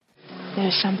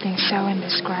There's something so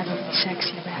indescribably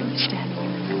sexy about you standing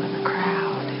in the middle of a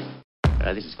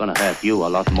crowd. This is going to hurt you a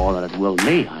lot more than it will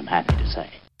me, I'm happy to say.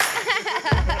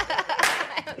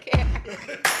 I don't care.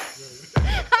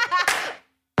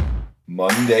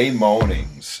 Monday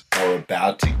mornings are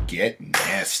about to get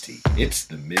nasty. It's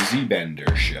the Mizzy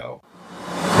Bender Show.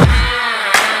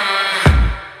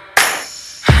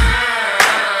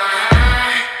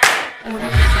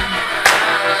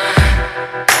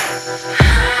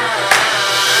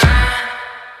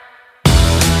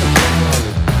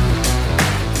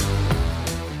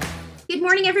 Good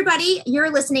morning, everybody. You're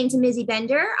listening to Mizzy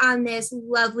Bender on this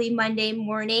lovely Monday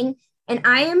morning, and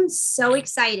I am so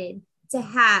excited to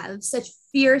have such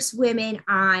fierce women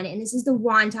on, and this is the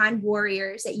Wonton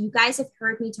Warriors that you guys have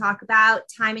heard me talk about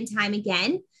time and time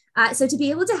again. So to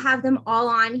be able to have them all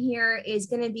on here is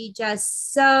going to be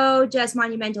just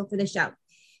monumental for the show.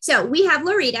 So we have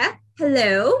Loretta.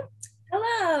 Hello.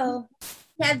 Hello.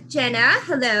 We have Jenna.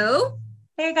 Hello.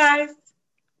 Hey, guys.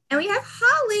 And we have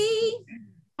Holly.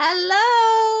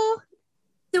 Hello.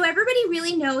 So everybody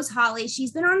really knows Holly.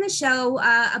 She's been on the show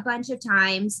a bunch of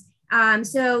times. I'm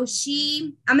going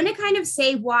to kind of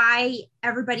say why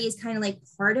everybody is kind of like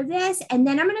part of this. And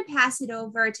then I'm going to pass it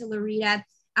over to Loretta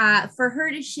for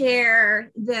her to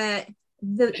share the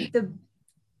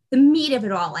meat of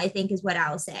it all, I think is what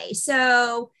I'll say.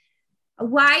 So a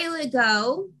while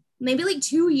ago, maybe like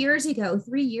 2 years ago,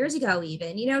 3 years ago,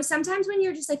 even, you know, sometimes when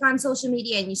you're just like on social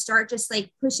media and you start just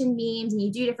like pushing memes and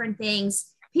you do different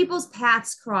things, people's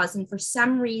paths cross. And for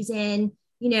some reason,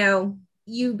 you know,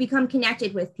 you become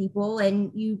connected with people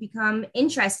and you become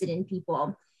interested in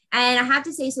people. And I have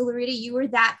to say, so Loretta, you were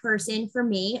that person for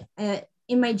me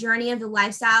in my journey of the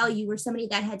lifestyle. You were somebody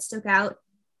that had stuck out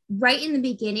right in the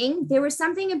beginning. There was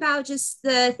something about just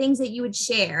the things that you would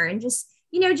share and just,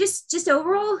 you know, just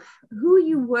overall who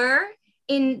you were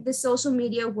in the social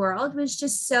media world was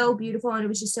just so beautiful. And it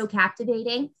was just so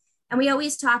captivating. And we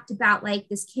always talked about like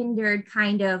this kindred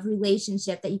kind of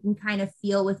relationship that you can kind of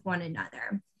feel with one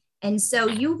another. And so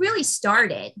you really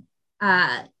started,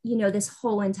 you know, this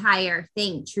whole entire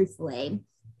thing, truthfully.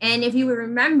 And if you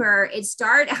remember,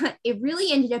 it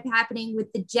really ended up happening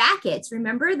with the jackets.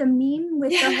 Remember the meme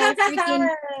with the whole freaking,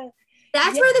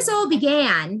 that's where this all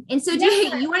began. And so do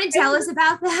you want to tell us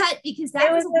about that? Because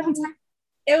that was a long time.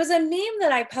 It was a meme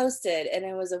that I posted, and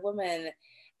it was a woman,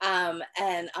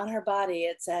 and on her body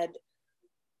it said,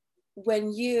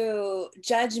 "When you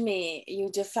judge me, you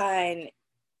define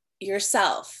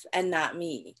yourself and not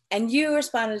me." And you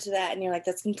responded to that and you're like,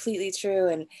 that's completely true.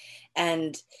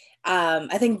 And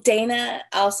I think Dana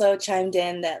also chimed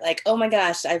in that like, oh my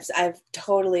gosh, I've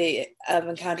totally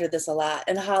encountered this a lot,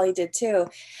 and Holly did too.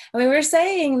 And we were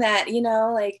saying that, you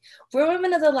know, like we're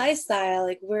women of the lifestyle,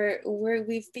 like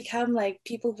we've become like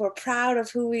people who are proud of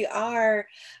who we are.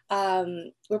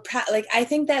 We're proud. Like I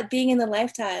think that being in the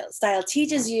lifestyle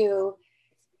teaches you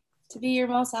to be your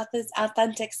most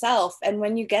authentic self. And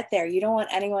when you get there, you don't want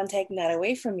anyone taking that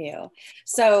away from you.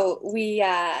 So we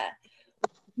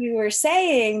were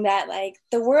saying that like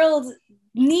the world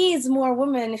needs more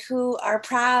women who are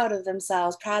proud of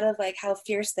themselves, proud of like how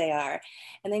fierce they are.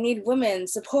 And they need women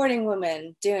supporting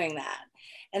women doing that.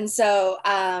 And so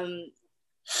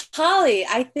Holly,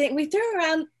 I think we threw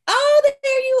around, oh,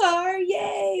 there you are.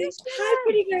 Yay. Hi,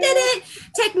 pretty girl. Did it.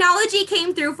 Technology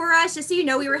came through for us. Just so you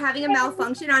know, we were having a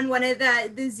malfunction on one of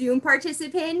the Zoom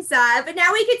participants, but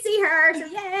now we can see her. So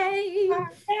yay.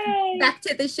 Hey. Back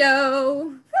to the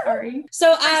show. Sorry.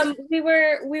 So we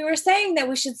were saying that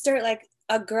we should start like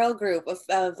a girl group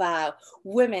of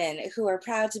women who are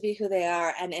proud to be who they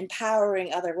are and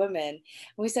empowering other women. And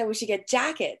we said we should get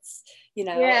jackets, you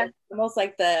know, almost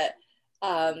like the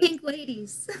Pink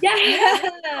ladies. Yeah. I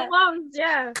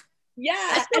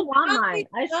still want mine.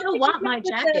 I still want my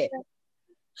jacket.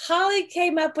 Holly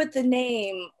came up with the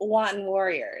name Wonton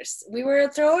Warriors. We were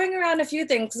throwing around a few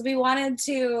things because we wanted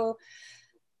to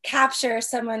capture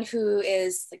someone who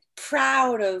is like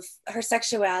proud of her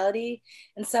sexuality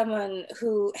and someone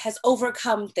who has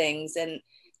overcome things and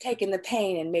taken the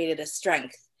pain and made it a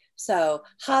strength. So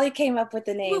Holly came up with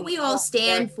the name. What we all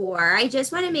stand for. I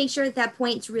just want to make sure that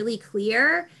point's really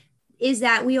clear, is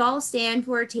that we all stand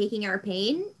for taking our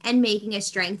pain and making a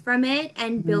strength from it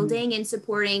and building and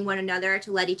supporting one another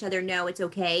to let each other know it's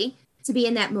okay to be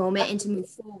in that moment and to move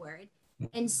forward.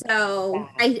 And so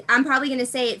I'm probably going to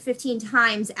say it 15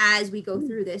 times as we go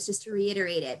through this, just to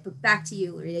reiterate it. But back to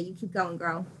you, Loretta. You keep going,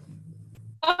 girl.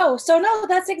 Oh, so no,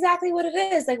 that's exactly what it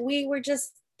is. Like we were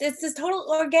just, it's this total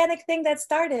organic thing that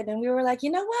started, and we were like,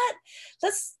 you know what?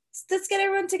 Let's get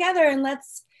everyone together and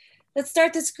let's let's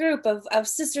start this group of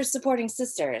sisters supporting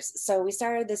sisters. So we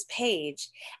started this page,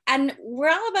 and we're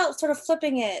all about sort of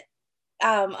flipping it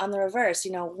on the reverse.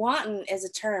 You know, wanton is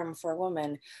a term for a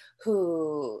woman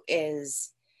who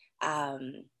is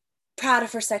proud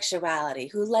of her sexuality,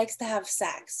 who likes to have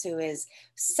sex, who is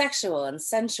sexual and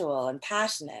sensual and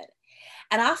passionate.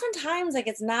 And oftentimes, like,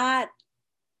 it's not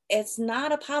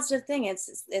a positive thing.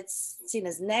 It's seen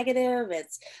as negative,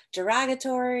 it's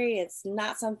derogatory, it's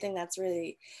not something that's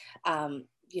really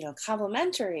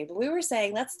complimentary. But we were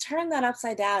saying, let's turn that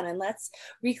upside down and let's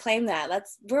reclaim that.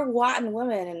 We're wanton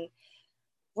women, and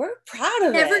we're proud of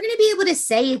it. Never gonna be able to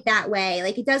say it that way.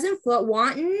 Like, it doesn't flow.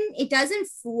 Wanton, it doesn't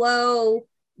flow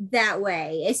that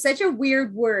way. It's such a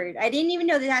weird word. I didn't even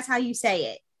know that's how you say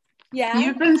it. Yeah,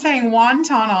 you've been saying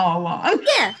wonton all along.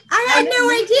 Yeah, I had no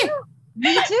idea.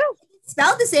 Me too.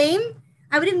 Spelled the same.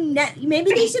 I would have.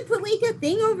 Maybe they should put like a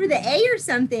thing over the A or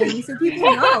something so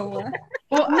people know.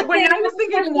 Well, when I was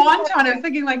thinking wonton, I was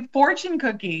thinking like fortune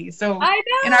cookie. So, I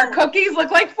know. And our cookies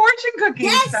look like fortune cookies.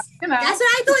 Yes, so, that's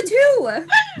what I thought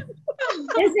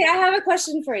too. Izzy, I have a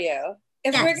question for you.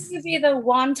 If Yes. we're going to be the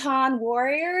wonton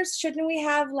warriors, shouldn't we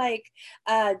have like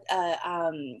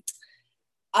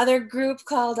other group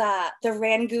called the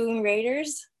Rangoon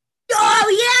Raiders?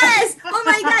 Oh yes! Oh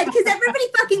my god! Because everybody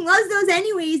fucking loves those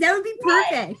anyways. That would be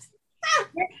perfect.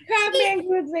 Crab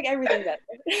Rangoons make everything better.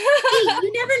 Hey,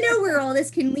 you never know where all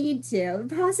this can lead to.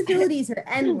 The possibilities are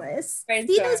endless.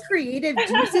 See those creative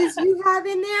juices you have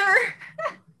in there?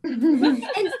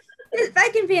 And it's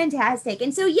fucking fantastic.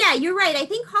 And so, yeah, you're right. I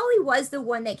think Holly was the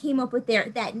one that came up with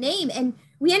that name. And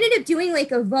we ended up doing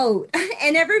like a vote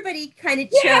and everybody kind of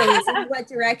chose in what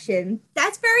direction.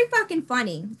 That's very fucking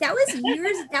funny. That was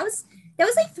that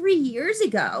was like 3 years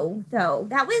ago, though.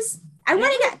 That was, I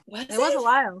want to get. It was a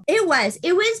while. It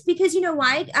was because you know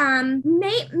why?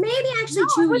 Maybe actually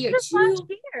 2 years. Just last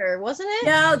year, wasn't it?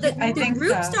 No, the think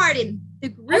group so. started. The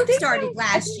group started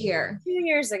last year. 2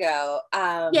 years ago.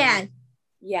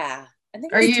 Yeah. I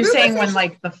think Are it was you group saying was when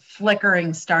like the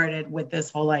flickering started with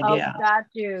this whole idea? Oh, got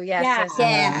you. Yes.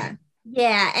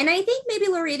 Yeah. And I think maybe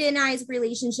Loretta and I's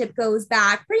relationship goes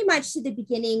back pretty much to the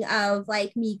beginning of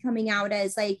like me coming out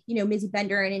as like, you know, Mizzy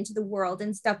Bender and into the world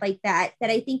and stuff like that.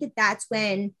 That I think that's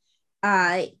when,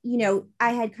 you know,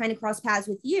 I had kind of crossed paths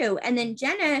with you. And then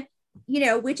Jenna, you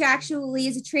know, which actually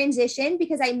is a transition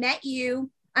because I met you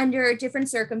under different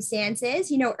circumstances,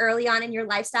 you know, early on in your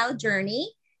lifestyle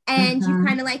journey. And you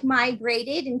kind of like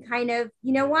migrated and kind of,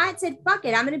 you know what, said, fuck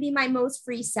it, I'm going to be my most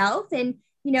free self. And,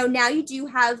 you know, now you do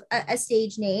have a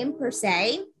stage name per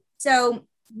se. So,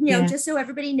 you know, just so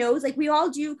everybody knows, like we all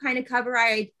do kind of cover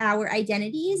our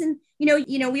identities and,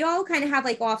 you know, we all kind of have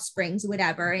like offsprings,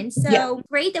 whatever. And so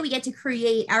great that we get to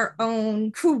create our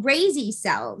own crazy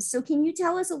selves. So can you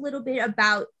tell us a little bit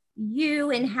about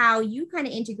you and how you kind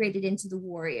of integrated into the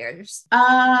Warriors?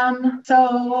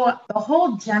 So the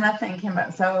whole Jenna thing came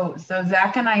up. So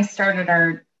Zach and I started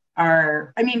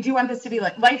our, I mean, do you want this to be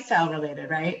like lifestyle related,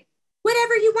 right?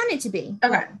 Whatever you want it to be.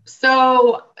 Okay.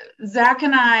 So Zach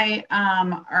and I,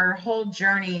 our whole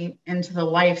journey into the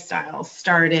lifestyle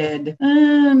started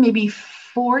maybe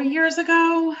 4 years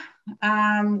ago.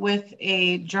 With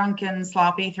a drunken,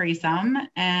 sloppy threesome.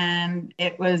 And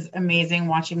it was amazing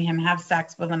watching him have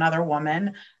sex with another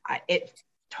woman. It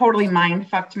totally mind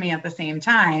fucked me at the same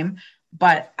time,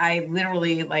 but I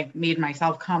literally like made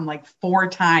myself come like 4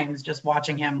 times just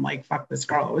watching him like fuck this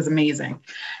girl. It was amazing.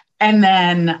 And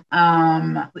then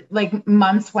like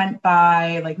months went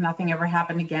by, like nothing ever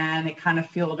happened again. It kind of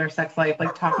fueled our sex life,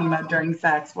 like talking about during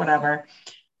sex, whatever.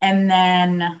 And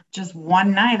then just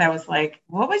one night I was like,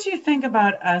 what would you think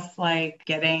about us like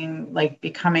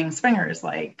becoming swingers,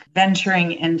 like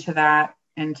venturing into that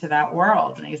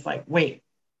world? And he's like, wait,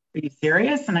 are you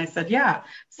serious? And I said, yeah.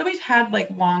 So we'd had like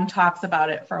long talks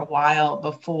about it for a while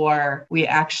before we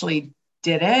actually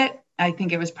did it. I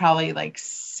think it was probably like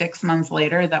 6 months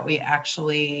later that we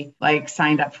actually like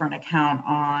signed up for an account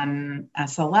on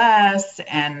SLS,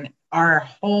 and our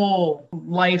whole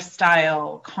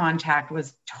lifestyle contact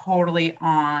was totally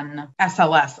on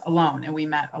SLS alone. And we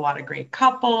met a lot of great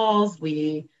couples.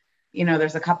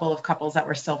 There's a couple of couples that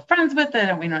we're still friends with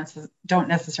that we don't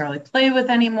necessarily play with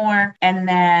anymore. And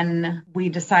then we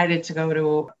decided to go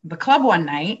to the club one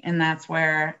night, and that's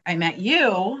where I met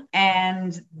you.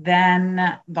 And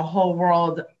then the whole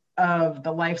world of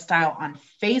the lifestyle on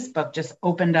Facebook just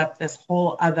opened up this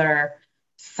whole other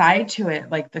side to it,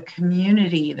 like the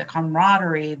community, the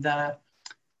camaraderie, the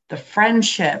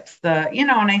friendships,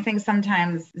 and I think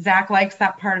sometimes Zach likes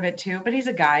that part of it too, but he's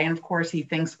a guy. And of course he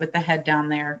thinks with the head down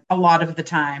there a lot of the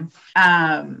time.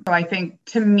 So I think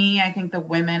the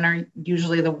women are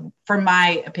usually for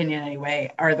my opinion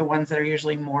anyway, are the ones that are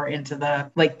usually more into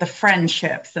the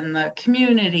friendships and the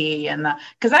community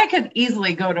because I could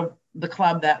easily go to the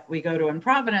club that we go to in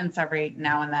Providence every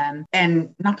now and then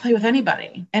and not play with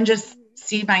anybody and just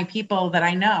see my people that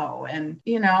I know. And,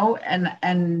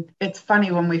 and it's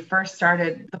funny, when we first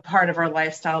started the part of our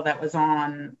lifestyle that was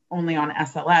only on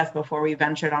SLS before we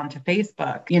ventured onto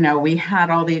Facebook, we had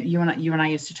you and I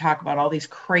used to talk about all these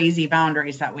crazy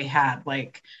boundaries that we had,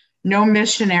 like no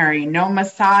missionary, no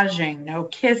massaging, no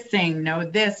kissing, no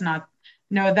this, no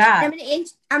that.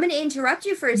 I'm gonna interrupt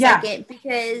you for a second,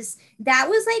 because that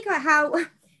was like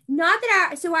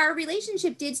our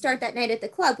relationship did start that night at the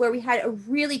club, where we had a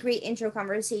really great intro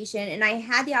conversation, and I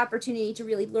had the opportunity to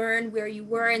really learn where you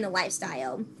were in the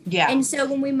lifestyle. Yeah. And so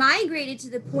when we migrated to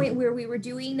the point where we were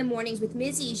doing the Mornings with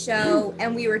Mizzy show,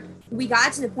 and we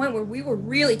got to the point where we were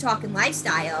really talking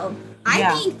lifestyle,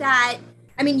 I think that,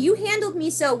 you handled me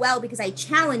so well because I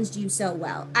challenged you so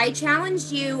well. I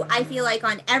challenged you, I feel like,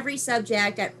 on every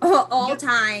subject at all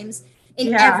times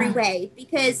in every way,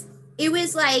 because it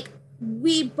was like,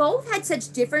 we both had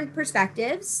such different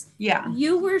perspectives. Yeah.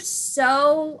 You were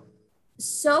so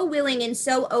willing and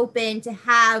so open to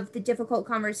have the difficult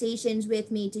conversations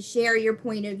with me, to share your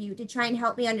point of view, to try and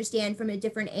help me understand from a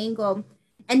different angle.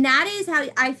 And that is how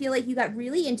I feel like you got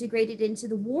really integrated into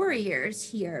the Warriors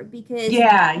here, because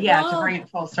to bring it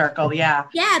full circle. Yeah.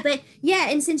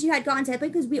 And since you had gotten to that,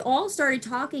 because we all started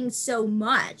talking so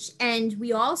much, and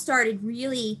we all started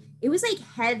really, it was like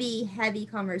heavy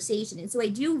conversation. And so I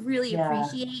do really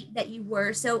appreciate that you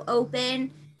were so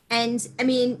open. And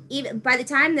even by the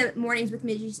time the Mornings with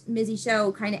Mizzy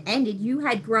show kind of ended, you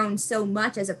had grown so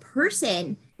much as a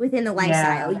person within the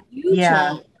lifestyle. You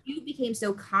changed. You became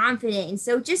so confident, and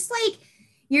so just like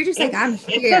you're just like, I'm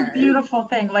here. It's a beautiful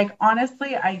thing. Like,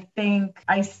 honestly, I think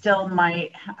I still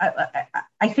might.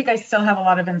 I think I still have a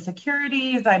lot of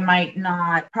insecurities. I might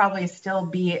not probably still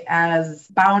be as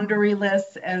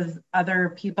boundaryless as other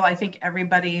people. I think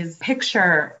everybody's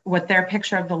what their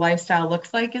picture of the lifestyle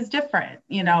looks like is different.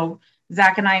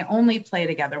 Zach and I only play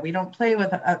together. We don't play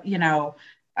with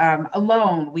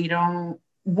alone. We don't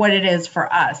what it is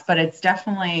for us, but it's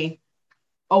definitely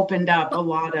opened up a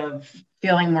lot of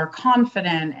feeling more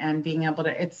confident and being able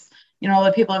to, it's, a lot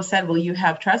of people have said, well, you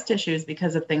have trust issues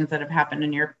because of things that have happened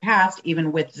in your past,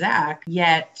 even with Zach,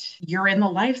 yet you're in the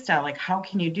lifestyle. Like, how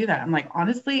can you do that? I'm like,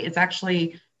 honestly, it's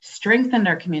actually strengthened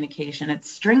our communication. It's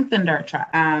strengthened our trust.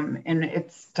 And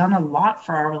it's done a lot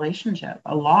for our relationship,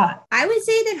 a lot. I would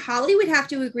say that Holly would have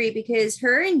to agree, because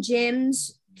her and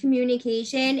Jim's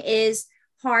communication is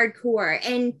hardcore.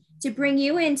 And to bring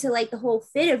you into like the whole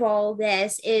fit of all of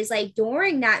this is like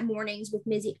during that Mornings with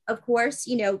Mizzy, of course,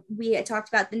 we had talked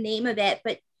about the name of it,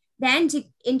 but then to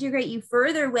integrate you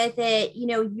further with it,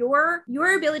 your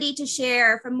ability to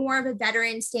share from more of a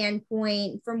veteran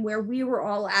standpoint, from where we were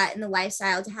all at in the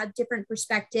lifestyle, to have different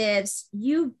perspectives.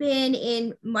 You've been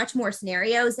in much more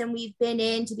scenarios than we've been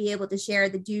in, to be able to share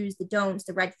the do's, the don'ts,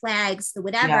 the red flags, the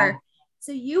whatever. Yeah.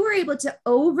 So you were able to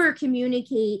over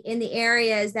communicate in the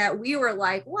areas that we were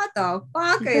like, what the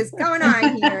fuck is going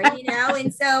on here?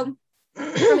 And so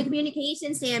from a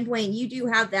communication standpoint, you do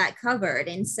have that covered.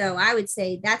 And so I would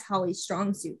say that's Holly's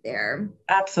strong suit there.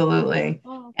 Absolutely.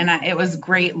 And it was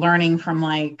great learning from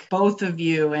like both of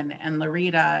you and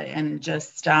Larita, and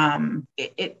just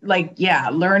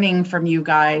learning from you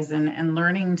guys and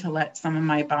learning to let some of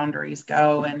my boundaries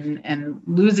go and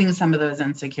losing some of those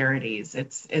insecurities.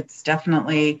 It's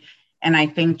definitely. And I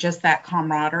think just that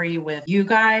camaraderie with you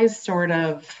guys sort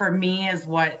of, for me, is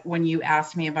when you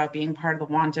asked me about being part of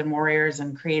the Wanted Warriors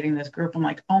and creating this group, I'm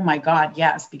like, oh my God,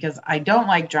 yes, because I don't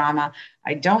like drama.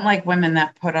 I don't like women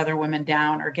that put other women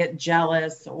down or get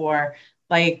jealous, or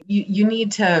like you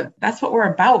need to, that's what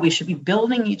we're about. We should be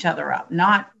building each other up,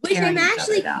 not tearing each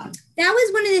other down. That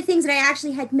was one of the things that I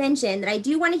actually had mentioned, that I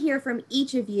do want to hear from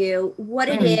each of you what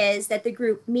it is that the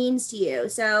group means to you.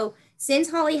 So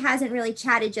since Holly hasn't really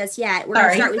chatted just yet, we're going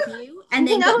to start with you, and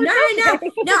then no. I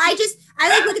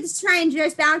like look at this, try and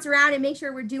just bounce around and make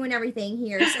sure we're doing everything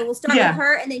here. So we'll start with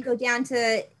her and then go down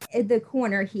to the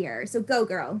corner here. So go,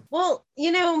 girl. Well,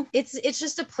 it's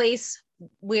just a place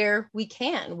where we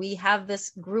have this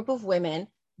group of women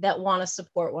that want to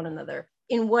support one another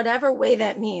in whatever way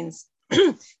that means.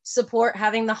 Support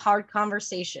having the hard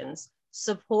conversations,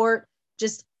 support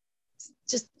just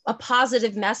just a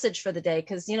positive message for the day.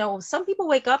 Cause you know, some people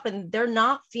wake up and they're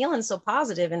not feeling so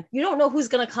positive, and you don't know who's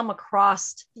going to come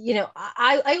across, you know,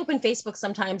 I open Facebook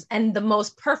sometimes and the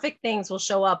most perfect things will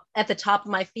show up at the top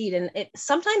of my feed. And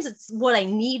sometimes it's what I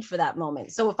need for that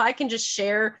moment. So if I can just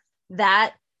share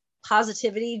that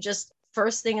positivity, just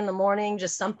first thing in the morning,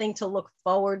 just something to look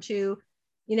forward to,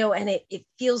 you know, and it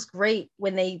feels great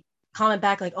when they comment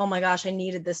back like, oh my gosh, I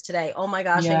needed this today. Oh my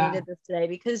gosh, I needed this today,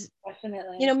 because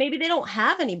Definitely. you know, maybe they don't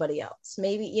have anybody else,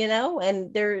 maybe, you know,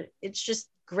 and it's just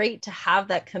great to have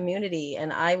that community.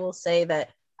 And I will say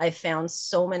that I found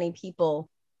so many people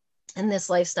in this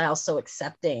lifestyle so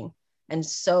accepting and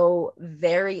so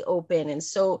very open. And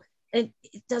so it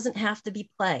doesn't have to be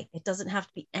play. It doesn't have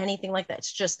to be anything like that.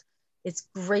 It's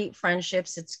great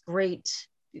friendships. It's great,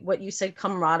 what you said,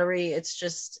 camaraderie. It's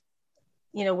just,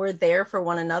 you know, we're there for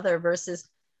one another, versus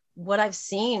what I've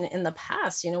seen in the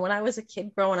past. You know, when I was a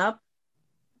kid growing up,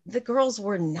 the girls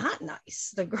were not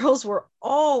nice. The girls were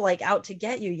all like out to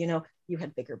get you. You know, you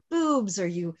had bigger boobs, or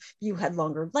you had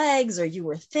longer legs, or you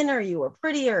were thinner, you were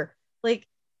prettier. Like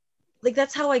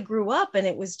that's how I grew up. And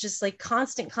it was just like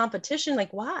constant competition.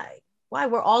 Like, why?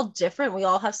 We're all different. We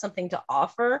all have something to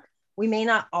offer. We may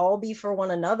not all be for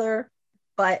one another,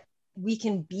 but we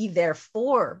can be there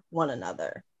for one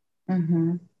another.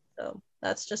 Mm-hmm. So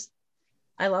that's just,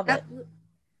 I love it.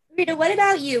 Rita, what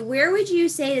about you? Where would you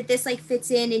say that this like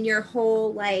fits in your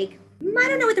whole, like, I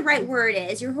don't know what the right word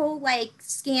is, your whole like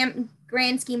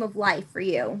grand scheme of life for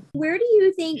you? Where do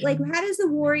you think, like, how does the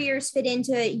Warriors fit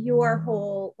into your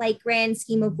whole like grand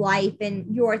scheme of life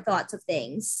and your thoughts of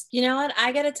things? You know what?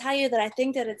 I got to tell you that I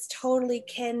think that it's totally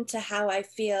kin to how I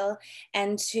feel,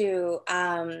 and to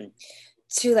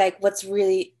like what's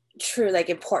really true, like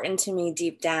important to me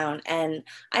deep down. And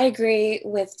I agree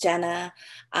with Jenna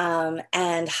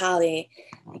and Holly.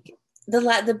 Like,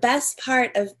 the best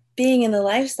part of being in the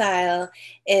lifestyle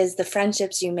is the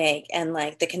friendships you make and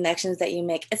like the connections that you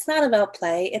make. It's not about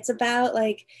play. It's about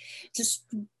like just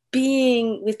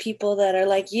being with people that are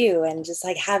like you, and just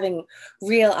like having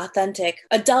real authentic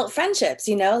adult friendships,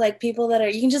 you know, like people that are,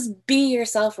 you can just be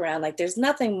yourself around. Like there's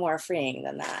nothing more freeing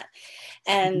than that.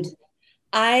 And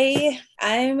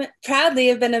I'm proudly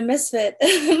have been a misfit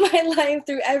in my life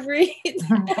through every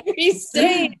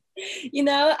stage. You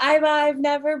know, I've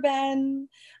never been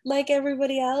like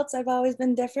everybody else. I've always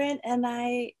been different, and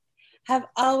I have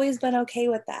always been okay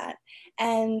with that.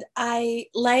 And I,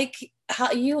 like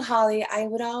you, Holly, I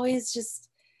would always just,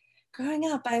 growing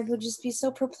up, I would just be so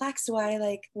perplexed why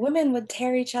like women would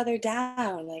tear each other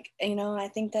down. Like, you know, I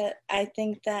think that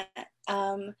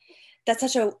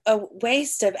that's such a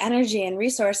waste of energy and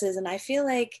resources. And I feel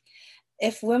like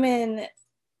if women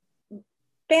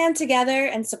band together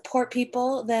and support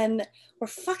people, then we're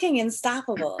fucking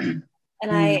unstoppable.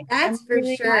 And that's for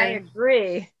sure. I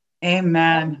agree.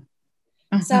 Amen.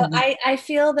 So I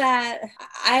feel that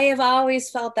I have always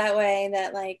felt that way,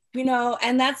 that like, you know,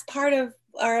 and that's part of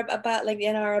our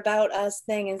About Us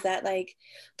thing, is that like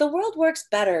the world works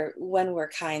better when we're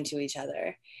kind to each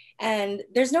other. And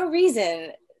there's no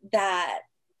reason that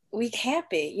we can't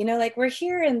be, you know, like we're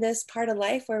here in this part of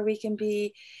life where we can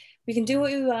do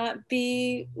what we want,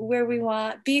 be where we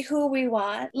want, be who we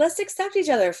want. Let's accept each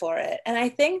other for it. And I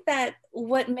think that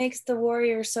what makes the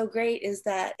Warrior so great is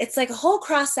that it's like a whole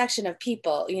cross section of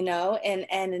people, you know, and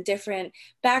in different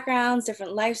backgrounds,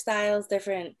 different lifestyles,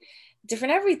 different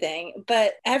everything,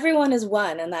 but everyone is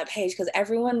one on that page, because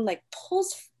everyone like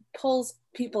pulls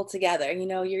people together. You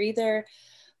know, you're either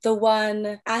the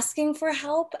one asking for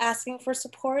help, asking for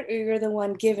support, or you're the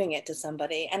one giving it to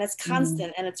somebody. And it's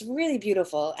constant and it's really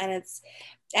beautiful. And it's,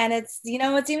 you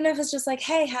know, it's, even if it's just like,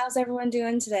 hey, how's everyone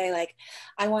doing today? Like,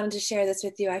 I wanted to share this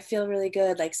with you. I feel really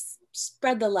good. Like,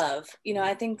 spread the love. You know,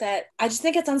 I just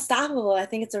think it's unstoppable. I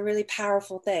think it's a really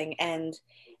powerful thing. And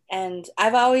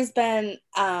I've always been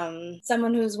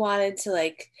someone who's wanted to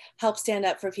like help stand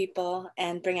up for people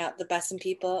and bring out the best in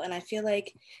people. And I feel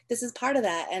like this is part of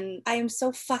that. And I am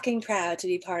so fucking proud to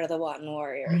be part of the Wanton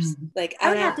Warriors. Like, I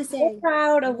would have to say, so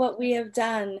proud of what we have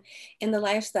done in the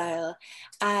lifestyle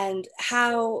and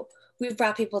how we've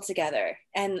brought people together.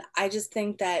 And I just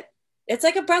think that it's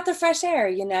like a breath of fresh air,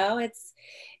 you know, it's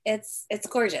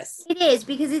gorgeous. It is,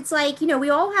 because it's like, you know, we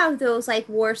all have those like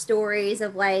war stories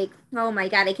of like, oh my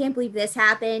God, I can't believe this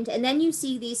happened. And then you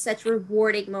see these such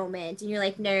rewarding moments and you're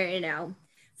like, no.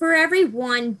 For every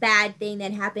one bad thing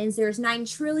that happens, there's 9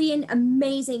 trillion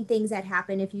amazing things that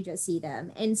happen if you just see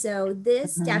them. And so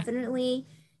this definitely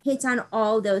hits on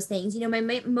all those things. You know,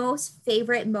 my most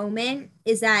favorite moment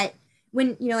is that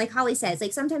when, you know, like Holly says,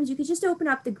 like sometimes you could just open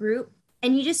up the group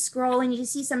and you just scroll and you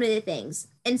just see some of the things.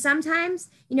 And sometimes,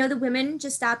 you know, the women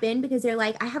just stop in because they're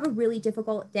like, I have a really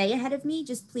difficult day ahead of me.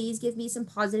 Just please give me some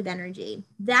positive energy.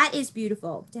 That is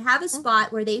beautiful to have a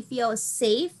spot where they feel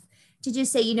safe to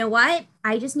just say, you know what?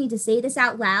 I just need to say this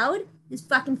out loud. It's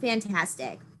fucking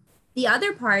fantastic. The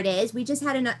other part is we just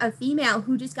had a female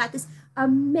who just got this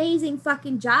amazing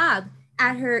fucking job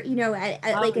at her, you know, at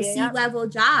like a C-level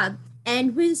job,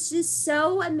 and was just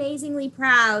so amazingly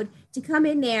proud to come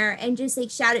in there and just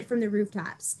like shout it from the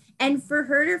rooftops. And for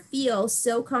her to feel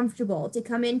so comfortable to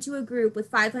come into a group with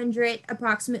 500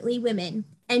 approximately women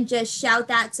and just shout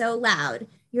that so loud,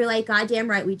 you're like, God damn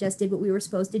right, we just did what we were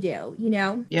supposed to do, you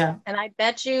know? Yeah. And I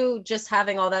bet you just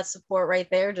having all that support right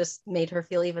there just made her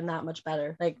feel even that much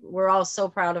better. Like, we're all so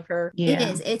proud of her. Yeah. It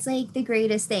is. It's like the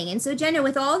greatest thing. And so, Jenna,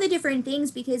 with all the different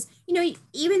things, because, you know,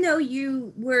 even though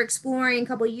you were exploring a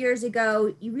couple of years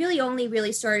ago, you really only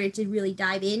really started to really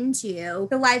dive into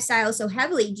the lifestyle so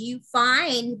heavily. Do you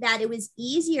find that it was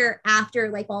easier after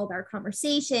like all of our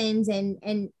conversations and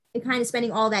kind of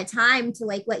spending all that time to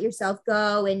like let yourself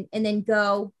go and then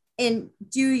go and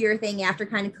do your thing after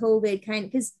kind of COVID,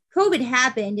 because COVID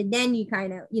happened and then you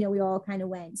kind of, you know, we all kind of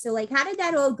went. So like, how did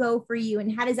that all go for you?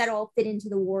 And how does that all fit into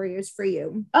the Warriors for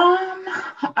you?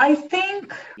 I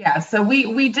think, yeah. So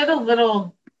we did a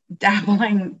little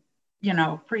dabbling, you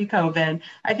know, pre-COVID.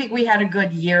 I think we had a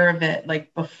good year of it,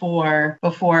 like before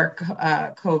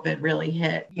COVID really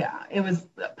hit. Yeah, it was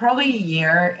probably a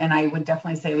year, and I would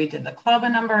definitely say we did the club a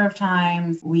number of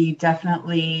times. We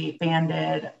definitely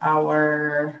expanded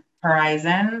our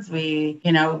horizons. We,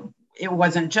 you know, it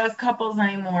wasn't just couples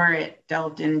anymore. It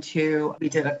delved into, we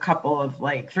did a couple of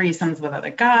like threesomes with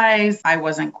other guys. I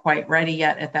wasn't quite ready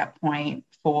yet at that point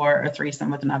for a threesome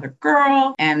with another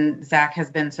girl. And Zach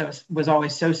was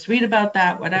always so sweet about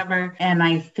that, whatever. And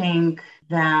I think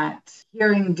that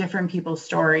hearing different people's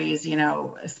stories, you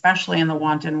know, especially in the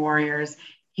Wanton Warriors,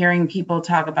 hearing people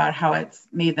talk about how it's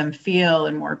made them feel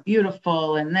and more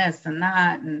beautiful and this and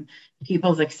that, and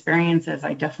people's experiences,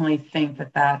 I definitely think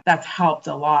that's helped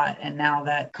a lot. And now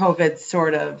that COVID's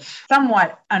sort of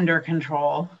somewhat under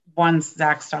control, once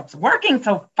Zach stops working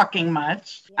so fucking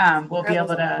much, we'll be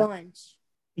able to...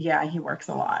 Yeah, he works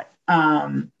a lot.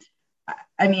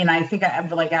 I mean, I think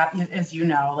like, as you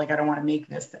know, like, I don't want to make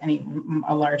this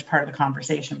a large part of the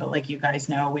conversation, but like you guys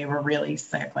know, we were really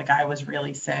sick. Like, I was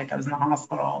really sick. I was in the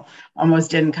hospital,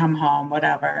 almost didn't come home,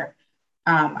 whatever.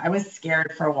 I was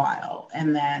scared for a while.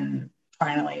 And then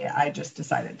finally, I just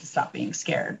decided to stop being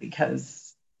scared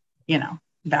because, you know,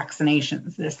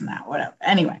 vaccinations, this and that, whatever.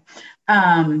 Anyway,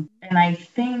 and I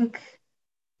think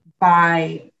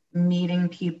by meeting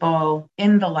people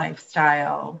in the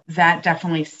lifestyle, that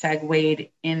definitely segued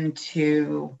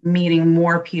into meeting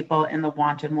more people in the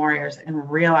Wanted Warriors and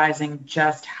realizing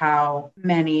just how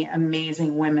many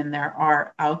amazing women there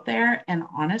are out there. And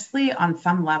honestly, on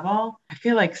some level, I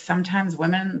feel like sometimes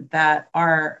women that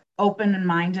are open and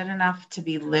minded enough to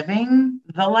be living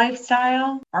the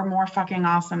lifestyle are more fucking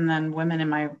awesome than women in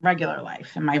my regular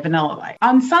life, in my vanilla life.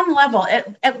 On some level,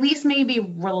 at least maybe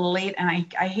relate. And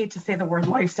I hate to say the word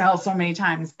lifestyle so many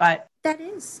times, but that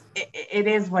is, it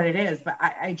is what it is. But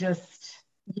I just,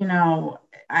 you know,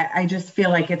 I just feel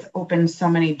like it's opened so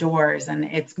many doors, and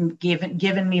it's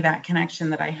given me that connection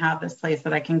that I have this place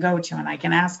that I can go to and I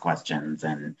can ask questions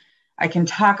and I can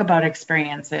talk about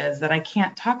experiences that I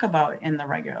can't talk about in my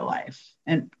regular life.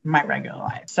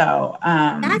 So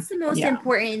that's the most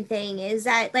important thing, is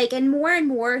that like, and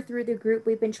more through the group,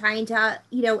 we've been trying to,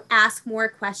 you know, ask more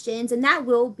questions, and that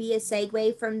will be a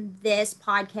segue from this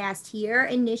podcast here.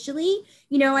 Initially,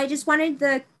 you know, I just wanted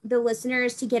the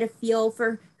listeners to get a feel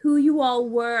for who you all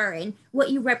were and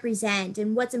what you represent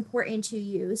and what's important to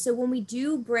you. So when we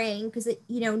do bring, because,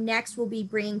 you know, next we'll be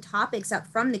bringing topics up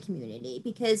from the community,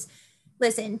 because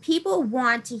listen, people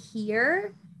want to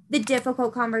hear the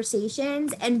difficult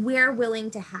conversations, and we're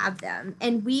willing to have them.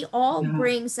 And we all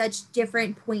bring such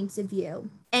different points of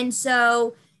view. And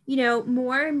so, you know,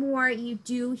 more and more you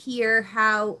do hear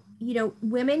how, you know,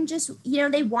 women just, you know,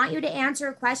 they want you to answer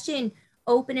a question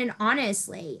open and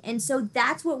honestly. And so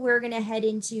that's what we're going to head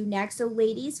into next. So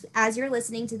ladies, as you're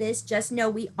listening to this, just know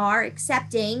we are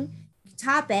accepting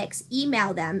topics.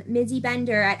 Email them,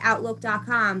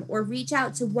 mizzybender@outlook.com, or reach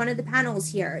out to one of the panels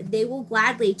here. They will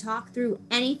gladly talk through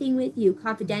anything with you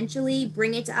confidentially,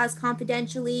 bring it to us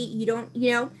confidentially. You don't,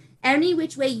 you know, any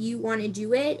which way you want to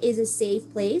do it is a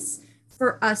safe place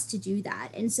for us to do that.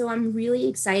 And so I'm really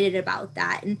excited about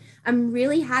that. And I'm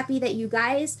really happy that you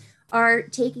guys are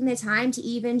taking the time to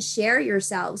even share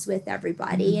yourselves with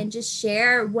everybody and just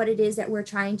share what it is that we're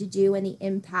trying to do and the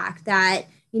impact that,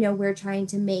 you know, we're trying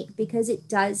to make, because it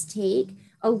does take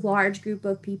a large group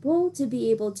of people to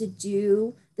be able to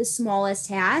do the smallest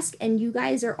task. And you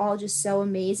guys are all just so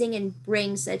amazing and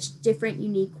bring such different,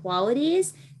 unique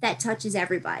qualities that touches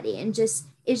everybody. And just,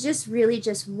 it's just really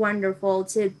just wonderful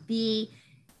to be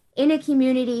in a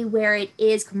community where it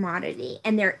is commodity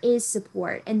and there is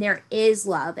support and there is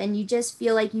love. And you just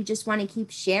feel like you just want to keep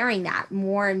sharing that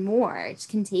more and more. It's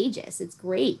contagious. It's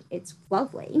great. It's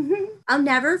lovely. I'll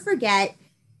never forget.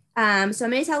 So I'm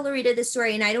going to tell Loretta this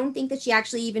story, and I don't think that she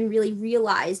actually even really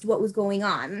realized what was going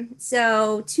on.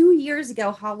 So 2 years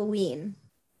ago, Halloween,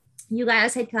 you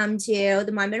guys had come to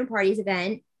the Mind Better Parties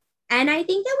event. And I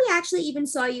think that we actually even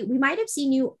saw you. We might have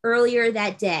seen you earlier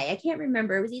that day. I can't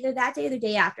remember. It was either that day or the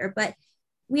day after, but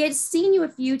we had seen you a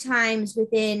few times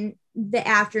within the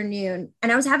afternoon.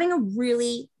 And I was having a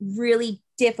really, really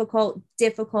difficult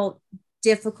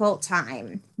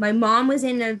time. My mom was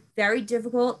in a very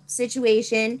difficult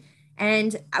situation.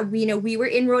 And, we were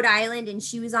in Rhode Island and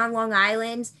she was on Long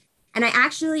Island. And I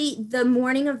actually, the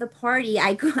morning of the party,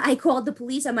 I called the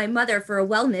police on my mother for a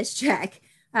wellness check.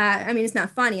 It's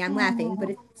not funny. I'm laughing,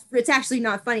 but it's actually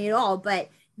not funny at all. But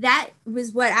that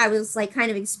was what I was like kind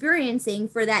of experiencing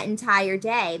for that entire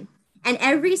day. And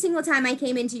every single time I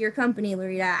came into your company,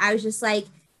 Loretta, I was just like,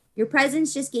 your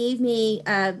presence just gave me,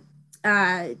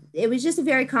 it was just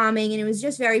very calming and it was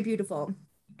just very beautiful.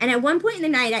 And at one point in the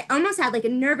night, I almost had like a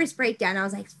nervous breakdown. I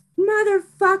was like,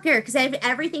 motherfucker, because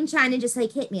everything trying to just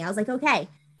like hit me. I was like, okay,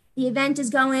 the event is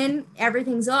going,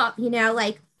 everything's up,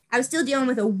 like I was still dealing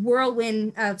with a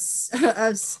whirlwind of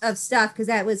stuff because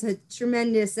that was a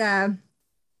tremendous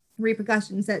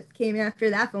repercussions that came after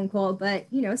that phone call. But,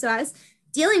 so I was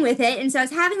dealing with it. And so I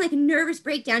was having like a nervous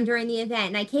breakdown during the event.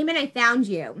 And I came and I found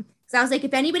you. So I was like,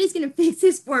 if anybody's going to fix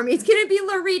this for me, it's going to be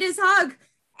Loretta's hug.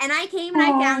 And I came and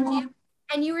I found you.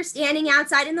 And you were standing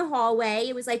outside in the hallway.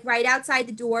 It was like right outside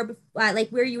the door, like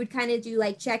where you would kind of do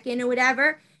like check-in or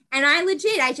whatever. And I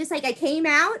came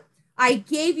out, I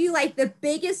gave you like the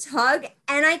biggest hug,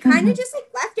 and I kind of just like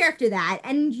left after that.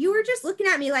 And you were just looking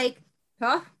at me like,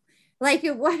 huh? Like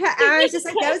what? I was just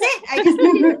like, that was it.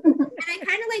 And I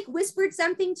kind of like whispered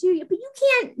something to you, but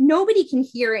nobody can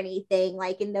hear anything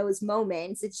like in those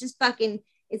moments. It's just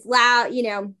it's loud,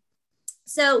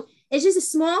 So it's just a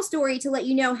small story to let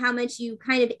you know how much you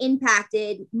kind of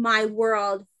impacted my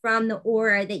world from the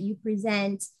aura that you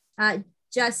present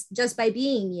just by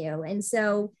being you. And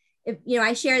so, if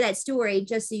I share that story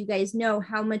just so you guys know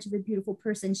how much of a beautiful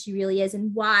person she really is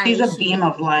and why. She's a beam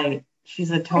of light. She's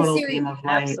a total beam of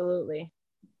light. Absolutely.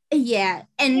 Yeah.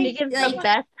 And she gives the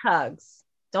best hugs.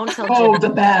 Don't tell Oh, Jim. the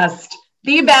best.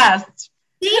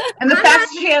 And the fact that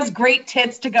she has great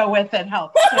tits to go with it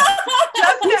helps.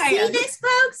 You see this,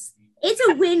 folks? It's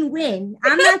a win-win.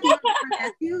 I'm not the only one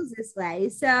that feels this way.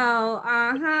 So,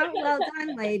 well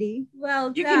done, lady. Well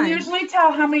done. You can usually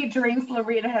tell how many drinks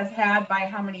Loretta has had by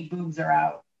how many boobs are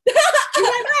out. Is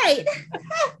that right?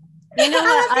 You know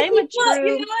what? I'm a true.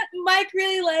 You know what Mike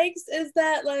really likes is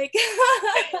that, like,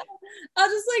 I'll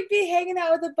just like be hanging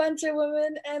out with a bunch of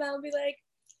women, and I'll be like,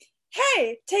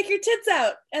 "Hey, take your tits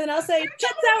out," and then I'll say,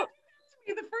 "Tits out."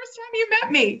 The first time you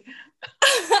met me.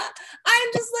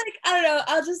 I'm just like, I don't know.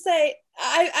 I'll just say,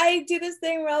 I do this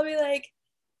thing where I'll be like,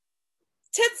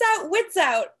 tits out, wits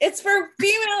out. It's for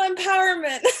female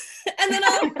empowerment. And then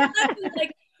all of a sudden,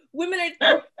 like, women are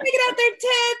taking out their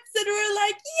tits, and we're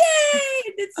like,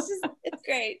 yay! It's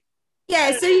great.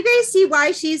 Yeah, so you guys see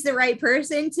why she's the right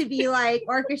person to be like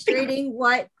orchestrating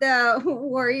what the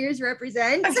warriors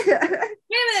represent. Wait a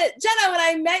minute, Jenna, when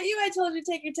I met you, I told you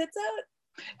to take your tits out.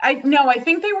 I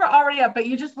think they were already up, but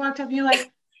you just walked up and you're like,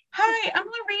 "Hi, I'm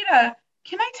Loretta.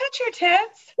 Can I touch your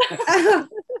tits?"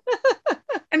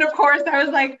 And of course I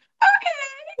was like, okay.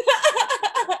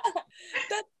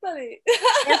 That's funny.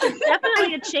 It's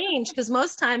definitely a change because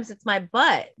most times it's my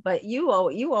butt, but you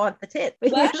want the tit.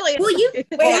 But usually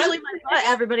my butt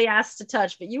everybody asks to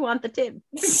touch, but you want the tit.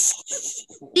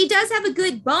 He does have a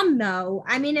good bum though.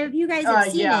 I mean, if you guys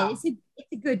have seen it,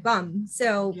 it's a good bum.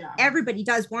 So everybody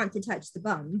does want to touch the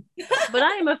bum. But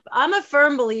I'm a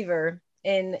firm believer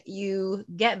in you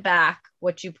get back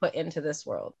what you put into this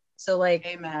world. So like,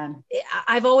 amen.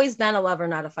 I've always been a lover,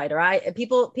 not a fighter.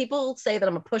 People say that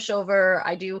I'm a pushover.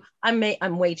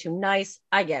 I'm way too nice.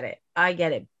 I get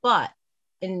it. But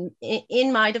in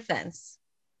my defense,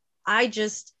 I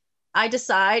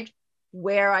decide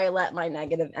where I let my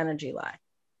negative energy lie.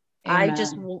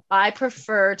 Amen. I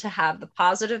prefer to have the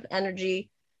positive energy,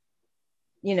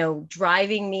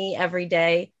 driving me every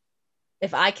day.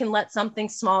 If I can let something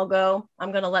small go,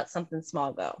 I'm going to let something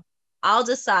small go. I'll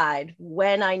decide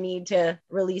when I need to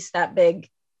release that big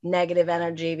negative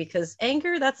energy, because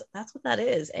anger, that's what that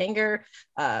is. Anger,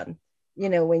 you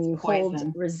know, when you hold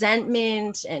Poison.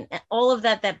 resentment and all of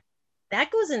that,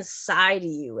 that goes inside of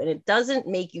you and it doesn't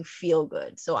make you feel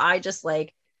good. So I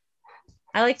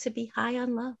like to be high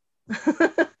on love.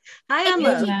 High on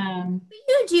love. Amen.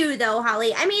 You do though,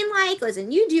 Holly. I mean, like,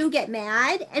 listen, you do get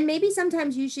mad, and maybe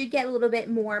sometimes you should get a little bit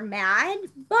more mad,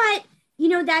 but you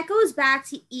know, that goes back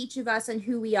to each of us and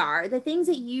who we are. The things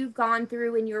that you've gone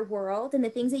through in your world and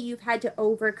the things that you've had to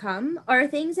overcome are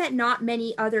things that not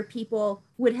many other people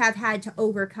would have had to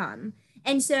overcome.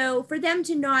 And so for them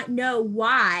to not know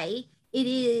why it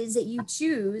is that you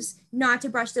choose not to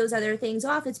brush those other things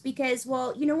off, it's because,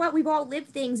 well, you know what? We've all lived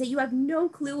things that you have no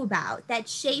clue about that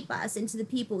shape us into the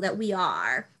people that we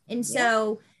are. And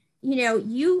so, you know,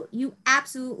 you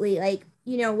absolutely, like,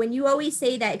 you know, when you always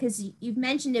say that, because you've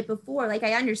mentioned it before, like,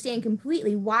 I understand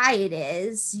completely why it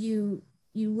is you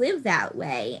live that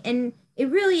way. And it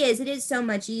really is, it is so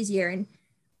much easier. And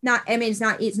not, I mean,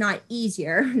 it's not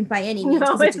easier by any means.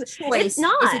 No, it's a choice. It's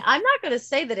not. I'm not going to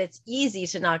say that it's easy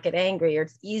to not get angry or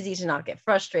it's easy to not get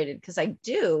frustrated, because I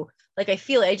do. Like, I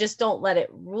feel it. I just don't let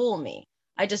it rule me.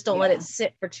 I just don't let it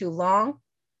sit for too long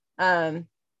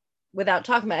without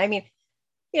talking about it. I mean,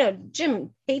 you know, Jim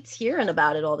hates hearing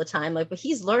about it all the time, like, but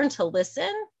he's learned to listen.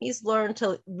 He's learned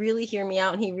to really hear me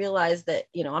out. And he realized that,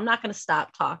 you know, I'm not going to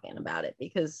stop talking about it,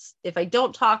 because if I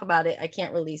don't talk about it, I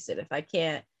can't release it. If I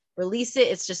can't release it,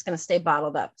 it's just going to stay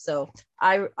bottled up. So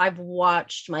I've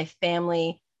watched my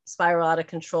family spiral out of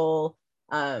control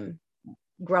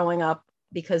growing up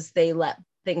because they let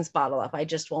things bottle up. I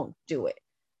just won't do it.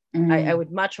 I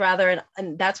would much rather,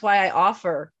 and that's why I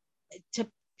offer to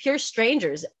pure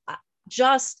strangers,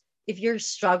 just if you're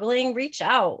struggling, reach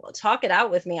out, talk it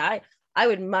out with me. I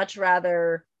would much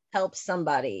rather help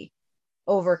somebody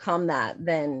overcome that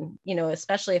than, you know,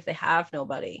 especially if they have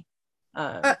nobody.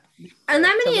 And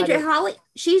I'm gonna answer, Holly,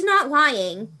 she's not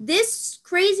lying. This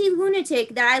crazy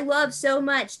lunatic that I love so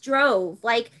much drove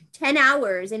like 10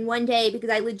 hours in one day because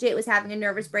I legit was having a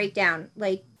nervous breakdown.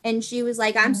 Like, and she was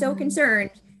like, I'm so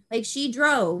concerned. Like, she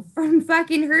drove from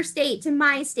fucking her state to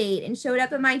my state and showed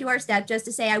up at my doorstep just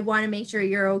to say, I want to make sure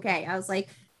you're okay. I was like,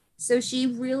 so she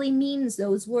really means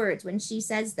those words when she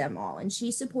says them all, and she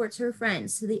supports her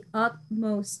friends to the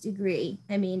utmost degree.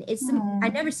 I mean,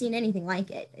 I've never seen anything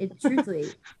like it. It truthfully.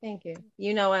 Thank you.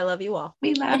 You know, I love you all.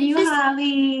 We love you,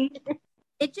 Holly.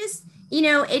 It just, you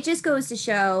know, it just goes to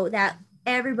show that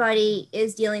everybody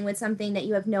is dealing with something that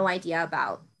you have no idea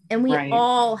about. And we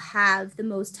all have the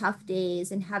most tough days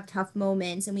and have tough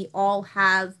moments, and we all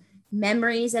have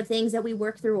memories of things that we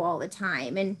work through all the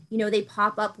time. And, you know, they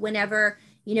pop up whenever,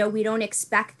 you know, we don't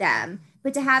expect them.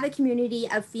 But to have a community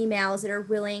of females that are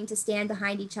willing to stand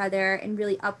behind each other and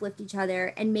really uplift each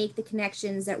other and make the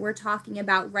connections that we're talking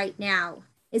about right now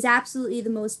is absolutely the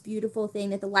most beautiful thing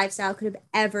that the lifestyle could have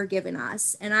ever given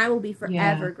us. And I will be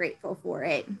forever grateful for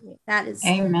it. That is,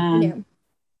 amen. You know,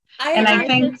 I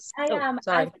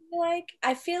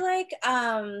feel like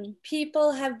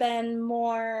people have been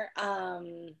more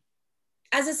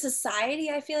as a society,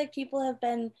 I feel like people have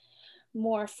been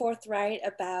more forthright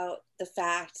about the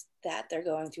fact that they're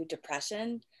going through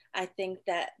depression. I think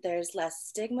that there's less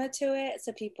stigma to it,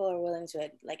 so people are willing to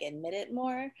like admit it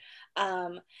more.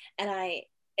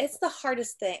 It's the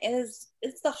hardest thing.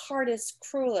 It's the hardest,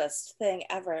 cruelest thing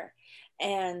ever.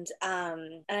 And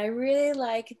I really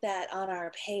like that on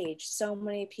our page, so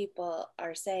many people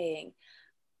are saying,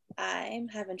 I'm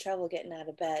having trouble getting out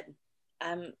of bed.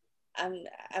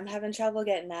 I'm having trouble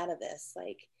getting out of this.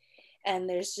 Like, and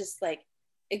there's just like,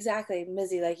 exactly,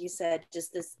 Mizzy, like you said,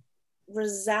 just this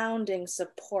resounding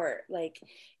support. Like,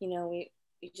 you know, we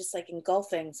just like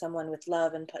engulfing someone with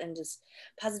love and just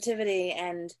positivity.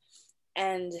 And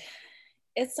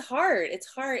it's hard. It's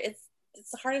hard. It's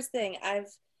the hardest thing.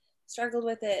 I've struggled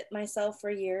with it myself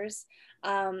for years.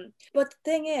 But the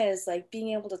thing is, like, being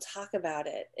able to talk about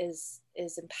it is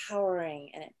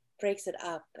empowering, and it breaks it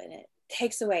up and it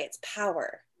takes away its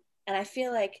power. And I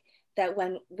feel like that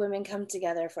when women come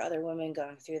together for other women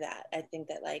going through that, I think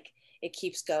that like it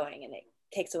keeps going and it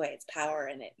takes away its power,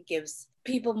 and it gives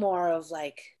people more of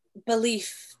like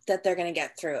belief that they're going to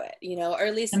get through it, you know, or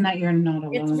at least, and that you're not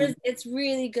alone. It's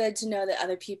really good to know that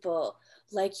other people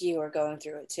like you are going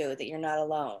through it too, that you're not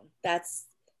alone. That's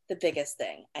the biggest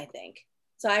thing, I think.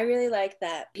 So I really like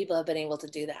that people have been able to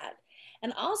do that.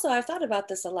 And also, I've thought about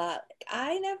this a lot.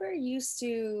 I never used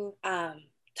to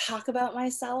talk about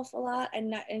myself a lot,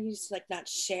 and used to like not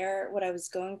share what I was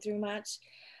going through much.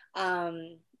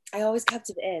 I always kept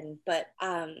it in, but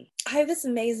I have this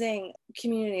amazing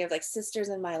community of like sisters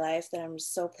in my life that I'm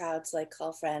so proud to like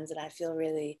call friends, and I feel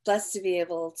really blessed to be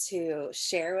able to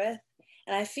share with.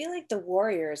 And I feel like the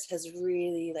Warriors has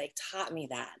really like taught me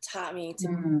to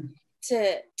Mm.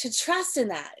 to trust in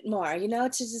that more, you know,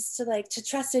 to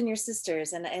trust in your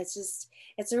sisters. And it's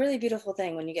a really beautiful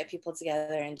thing when you get people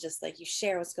together and just like you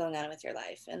share what's going on with your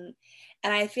life. And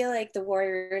I feel like the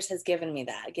Warriors has given me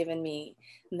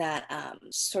that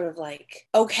sort of like,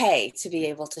 okay, to be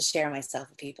able to share myself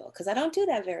with people, because I don't do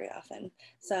that very often.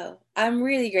 So I'm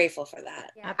really grateful for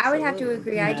that. Yeah, I would have to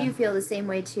agree. Yeah. I do feel the same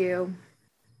way too.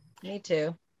 Me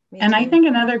too. And I think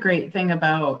another great thing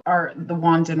about the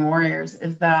Wanton Warriors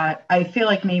is that I feel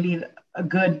like maybe a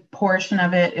good portion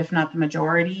of it, if not the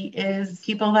majority, is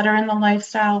people that are in the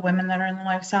lifestyle, women that are in the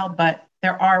lifestyle, but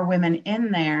there are women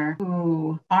in there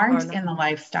who aren't in the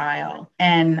lifestyle.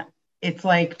 And it's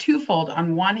like twofold.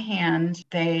 On one hand,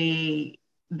 they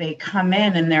come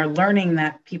in and they're learning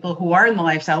that people who are in the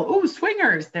lifestyle,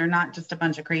 swingers, they're not just a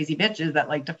bunch of crazy bitches that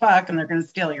like to fuck and they're going to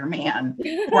steal your man.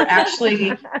 We're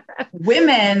actually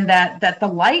women that the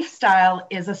lifestyle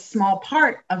is a small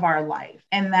part of our life,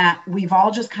 and that we've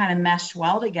all just kind of meshed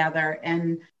well together.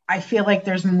 And I feel like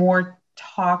there's more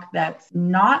talk that's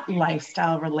not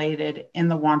lifestyle related in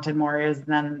the Wanted Warriors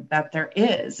than that there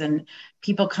is. And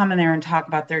people come in there and talk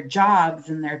about their jobs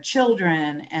and their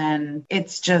children, and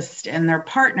and their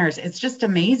partners. It's just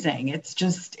amazing.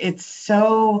 It's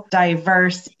so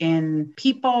diverse in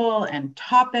people and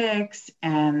topics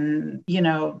and,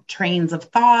 trains of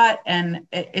thought. And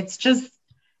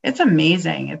it's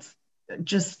amazing. It's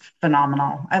just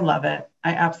phenomenal. I love it.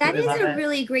 I absolutely love it. That is a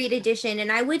really great addition. And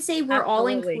I would say we're all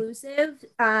inclusive.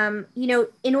 If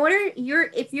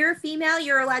you're a female,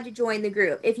 you're allowed to join the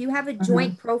group. If you have a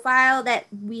joint profile that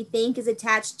we think is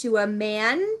attached to a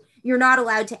man, you're not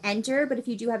allowed to enter. But if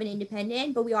you do have an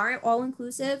independent, but we are all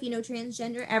inclusive,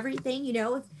 transgender, everything,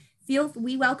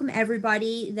 we welcome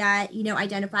everybody that,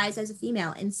 identifies as a